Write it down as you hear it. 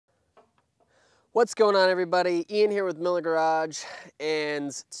What's going on, everybody? Ian here with Miller Garage, and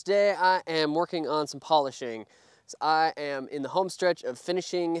today I am working on some polishing. So I am in the home stretch of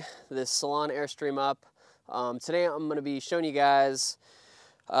finishing this Salon Airstream up. Today I'm going to be showing you guys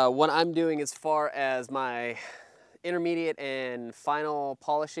what I'm doing as far as my intermediate and final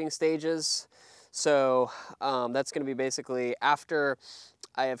polishing stages. So that's going to be basically after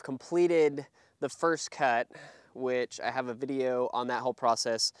I have completed the first cut, which I have a video on that whole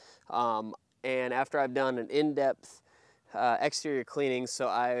process. And after I've done an in-depth exterior cleaning, so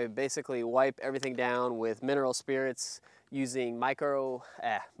I basically wipe everything down with mineral spirits using microfiber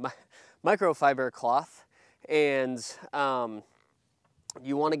cloth. And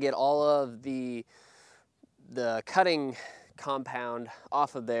you want to get all of the cutting compound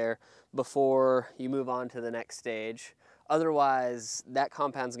off of there before you move on to the next stage. Otherwise, that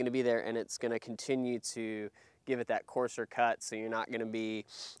compound's going to be there and it's going to continue to give it that coarser cut, so you're not going to be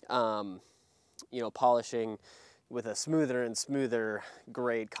polishing with a smoother and smoother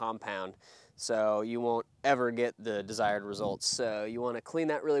grade compound. So you won't ever get the desired results. So you want to clean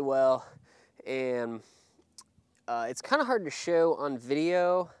that really well. And it's kind of hard to show on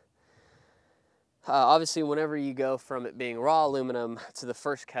video. Obviously, whenever you go from it being raw aluminum to the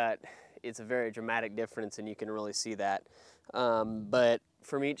first cut, it's a very dramatic difference and you can really see that. But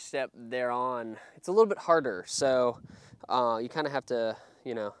from each step thereon, it's a little bit harder. So you kind of have to,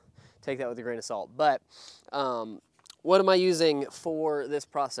 take that with a grain of salt. But what am I using for this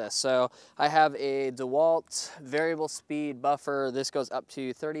process? So I have a DeWalt variable speed buffer. This goes up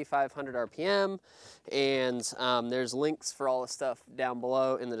to 3,500 RPM, and there's links for all the stuff down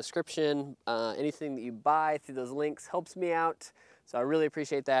below in the description. Anything that you buy through those links helps me out, so I really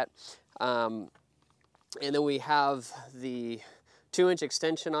appreciate that. And then we have the 2-inch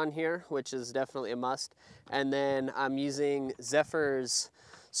extension on here, which is definitely a must. And then I'm using Zephyr's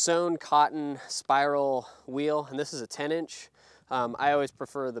sewn cotton spiral wheel, and this is a 10-inch. I always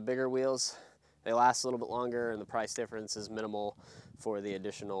prefer the bigger wheels. They last a little bit longer and the price difference is minimal for the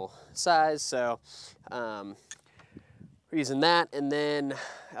additional size. So we're using that. And then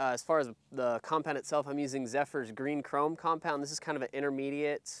as far as the compound itself, I'm using Zephyr's green chrome compound. This is kind of an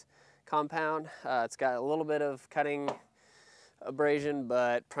intermediate compound. It's got a little bit of cutting abrasion,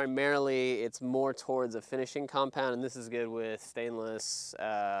 but primarily it's more towards a finishing compound, and this is good with stainless,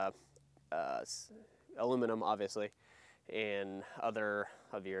 aluminum obviously, and other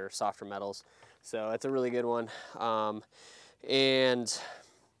of your softer metals. So it's a really good one. And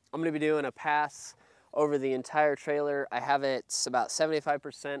I'm going to be doing a pass over the entire trailer. I have it about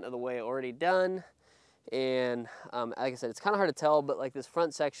 75% of the way already done. And like I said, it's kind of hard to tell, but like this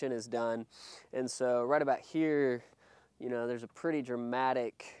front section is done. And so right about here, there's a pretty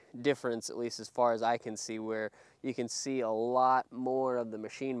dramatic difference, at least as far as I can see, where you can see a lot more of the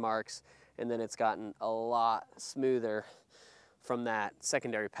machine marks, and then it's gotten a lot smoother from that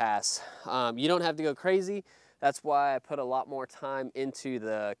secondary pass. You don't have to go crazy. That's why I put a lot more time into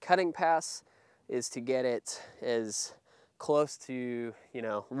the cutting pass, is to get it as close to,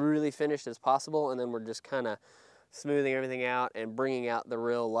 really finished as possible, and then we're just kind of smoothing everything out and bringing out the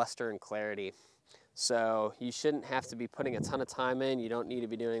real luster and clarity. So you shouldn't have to be putting a ton of time in. You don't need to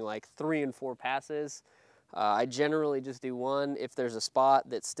be doing like 3 and 4 passes. I generally just do one if there's a spot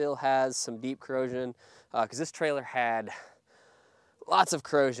that still has some deep corrosion, because this trailer had lots of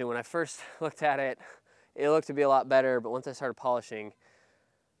corrosion. When I first looked at it, it looked to be a lot better, but once I started polishing,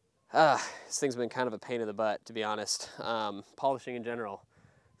 this thing's been kind of a pain in the butt, to be honest. Polishing in general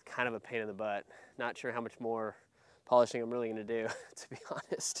is kind of a pain in the butt. Not sure how much more polishing I'm really going to do, to be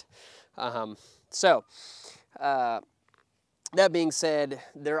honest. That being said,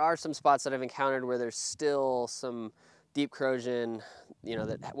 there are some spots that I've encountered where there's still some deep corrosion,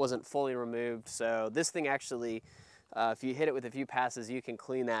 that wasn't fully removed. So this thing actually, if you hit it with a few passes, you can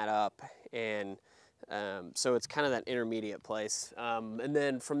clean that up. And so it's kind of that intermediate place. And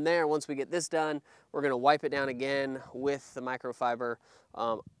then from there, once we get this done, we're going to wipe it down again with the microfiber.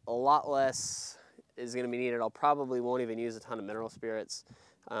 A lot less is going to be needed. I'll probably won't even use a ton of mineral spirits.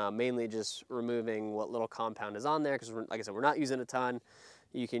 Mainly just removing what little compound is on there, because like I said, we're not using a ton.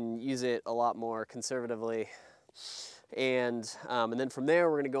 You can use it a lot more conservatively. And then from there,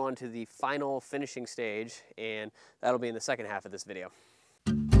 we're going to go on to the final finishing stage, and that'll be in the second half of this video.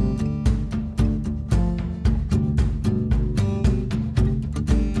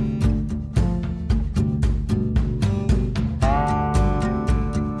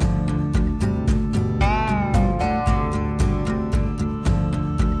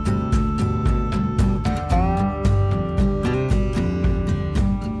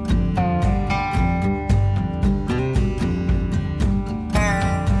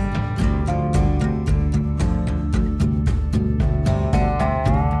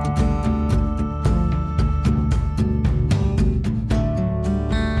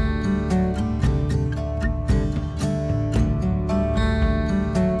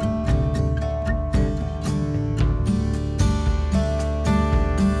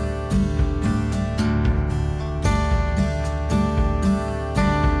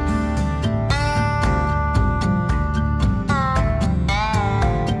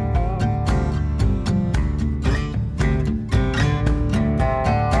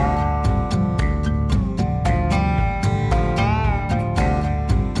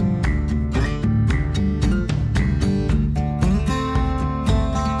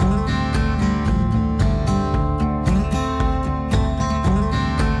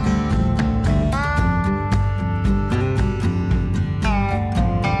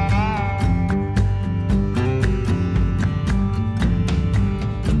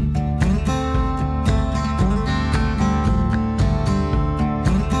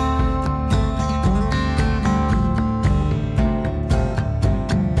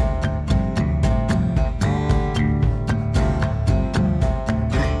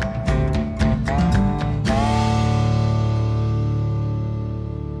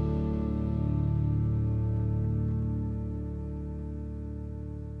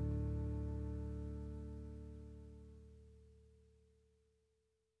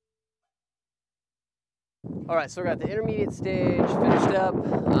 All right, so we got the intermediate stage finished up.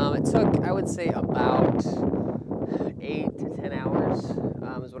 It took, I would say, about 8 to 10 hours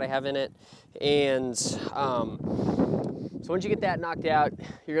is what I have in it. And so once you get that knocked out,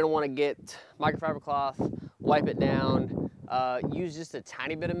 you're gonna wanna get microfiber cloth, wipe it down, use just a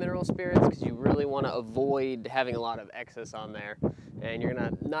tiny bit of mineral spirits because you really wanna avoid having a lot of excess on there. And you're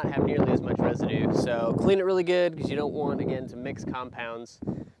gonna not have nearly as much residue. So clean it really good because you don't want, again, to mix compounds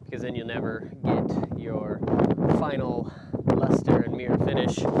because then you'll never get your final luster and mirror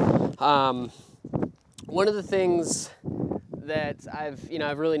finish. One of the things that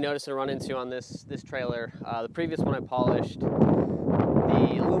I've really noticed and run into on this trailer, the previous one I polished,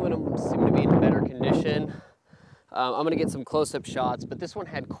 the aluminum seemed to be in better condition. I'm gonna get some close-up shots, but this one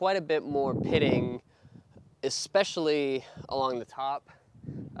had quite a bit more pitting, especially along the top.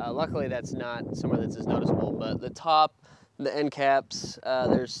 Luckily that's not somewhere that's as noticeable, but the top, the end caps,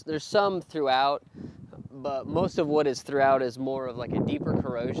 there's some throughout, but most of what is throughout is more of like a deeper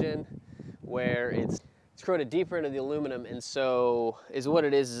corrosion where it's corroded deeper into the aluminum, and so what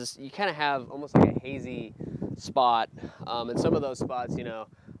it is you kind of have almost like a hazy spot, and some of those spots, you know,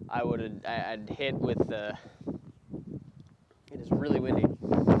 I'd hit with the, it is really windy,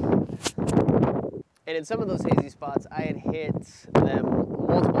 and in some of those hazy spots I had hit them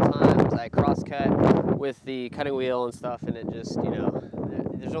multiple times. I cross-cut with the cutting wheel and stuff, and it just, you know,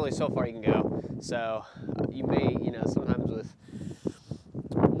 there's only so far you can go. So you may, you know, sometimes with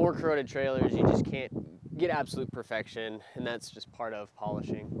more corroded trailers you just can't get absolute perfection, and that's just part of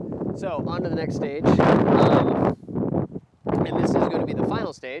polishing. So on to the next stage, and this is going to be the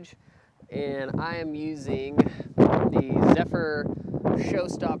final stage, and I am using the Zephyr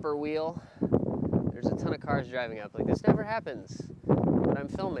Showstopper wheel. There's a ton of cars driving up. Like, this never happens when I'm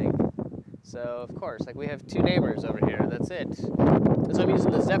filming. So of course, like, we have 2 neighbors over here, that's it. So I'm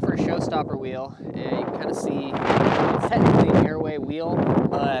using the Zephyr Showstopper wheel, and you can kind of see it's technically an airway wheel,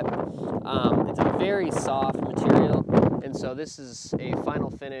 but it's a very soft material, and so this is a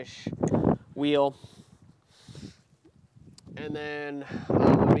final finish wheel. And then I'm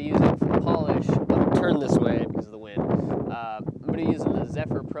going to be using for polish, I'll turn this way because of the wind. I'm going to be using the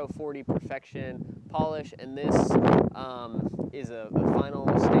Zephyr Pro 40 Perfection polish, and this is a final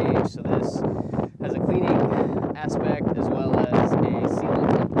stage. So this has a cleaning aspect as well as a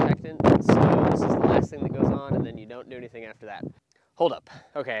sealant and protectant. So this is the last thing that goes on, and then you don't do anything after that. Hold up.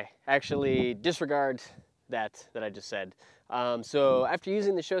 Okay, actually disregard that I just said. So after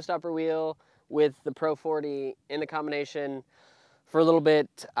using the Showstopper wheel with the Pro 40 in the combination for a little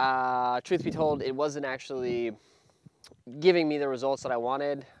bit, truth be told, it wasn't actually giving me the results that I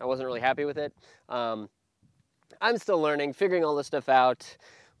wanted. I wasn't really happy with it. I'm still learning, figuring all this stuff out.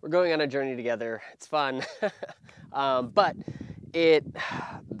 We're going on a journey together. It's fun. But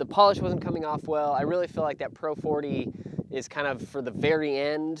the polish wasn't coming off well. I really feel like that Pro 40 is kind of for the very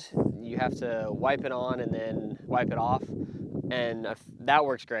end. You have to wipe it on and then wipe it off, and that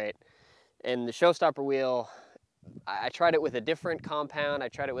works great. And the Showstopper wheel, I tried it with a different compound. I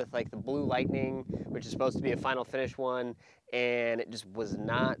tried it with like the Blue Lightning, which is supposed to be a final finish one, and it just was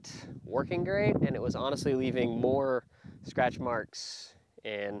not working great, and it was honestly leaving more scratch marks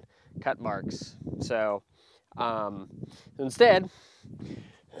and cut marks. So instead,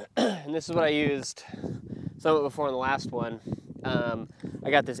 and this is what I used some of it before in the last one, I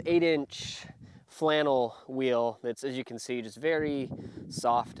got this 8-inch flannel wheel that's, as you can see, just very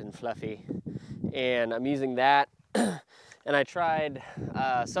soft and fluffy, and I'm using that. And I tried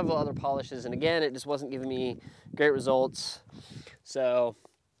several other polishes, and again, it just wasn't giving me great results. So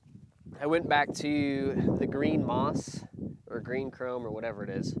I went back to the green moss or green chrome or whatever it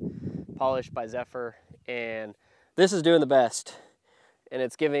is, polished by Zephyr, and this is doing the best, and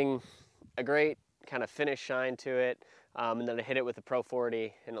it's giving a great kind of finish shine to it. And then I hit it with the Pro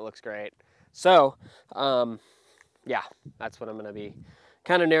 40, and it looks great. So yeah, that's what I'm going to be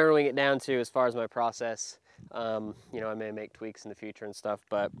kind of narrowing it down to as far as my process. You know, I may make tweaks in the future and stuff,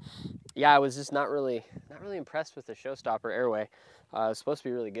 but yeah, I was just not really impressed with the Showstopper airway. It's supposed to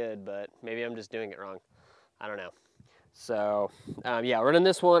be really good, but maybe I'm just doing it wrong. I don't know. So yeah, running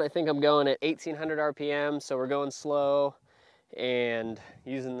this one, I think I'm going at 1800 RPM, so we're going slow and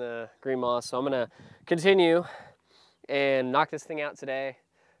using the green moss. So I'm gonna continue and knock this thing out today.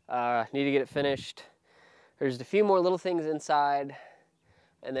 Need to get it finished. There's a few more little things inside,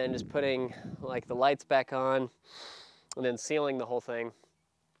 and then just putting like the lights back on, and then sealing the whole thing,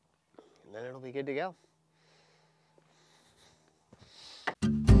 and then it'll be good to go.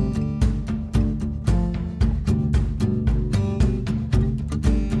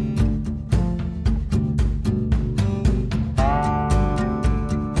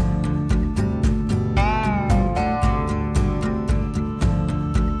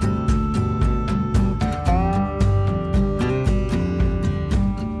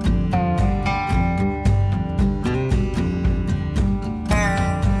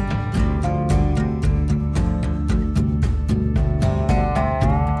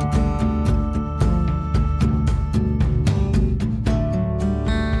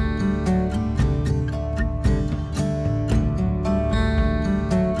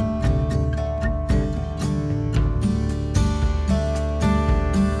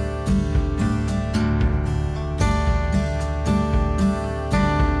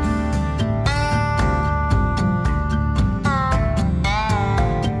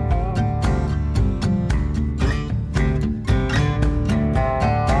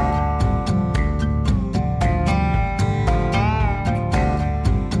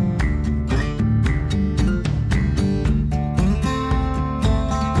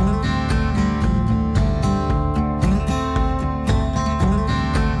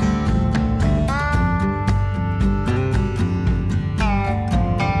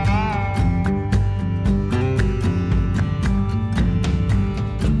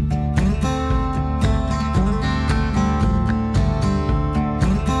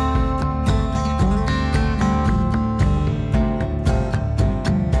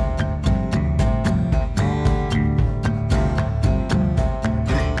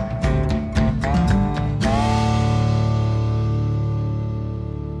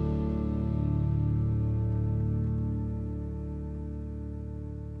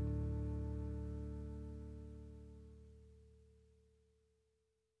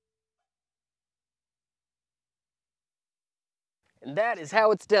 And that is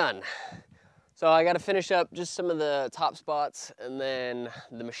how it's done. So I got to finish up just some of the top spots, and then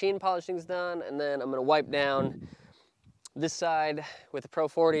the machine polishing's done, and then I'm going to wipe down this side with the Pro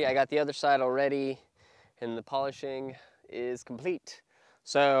 40. I got the other side already, and the polishing is complete.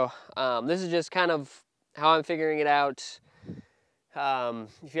 So this is just kind of how I'm figuring it out.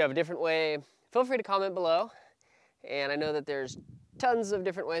 If you have a different way, feel free to comment below. And I know that there's tons of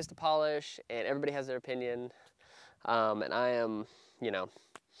different ways to polish, and everybody has their opinion. And I am, you know,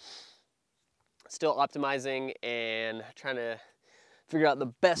 still optimizing and trying to figure out the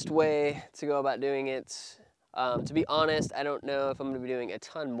best way to go about doing it. To be honest, I don't know if I'm going to be doing a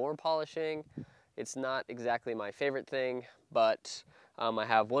ton more polishing. It's not exactly my favorite thing, but I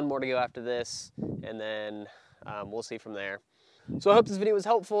have one more to go after this, and then we'll see from there. So I hope this video was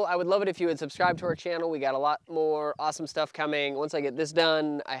helpful. I would love it if you would subscribe to our channel. We got a lot more awesome stuff coming. Once I get this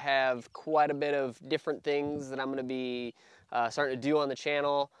done, I have quite a bit of different things that I'm going to be starting to do on the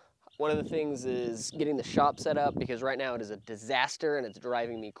channel. One of the things is getting the shop set up, because right now it is a disaster and it's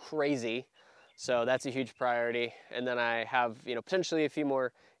driving me crazy. So that's a huge priority. And then I have, you know, potentially a few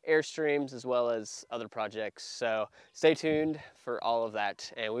more Airstreams as well as other projects. So stay tuned for all of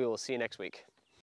that, and we will see you next week.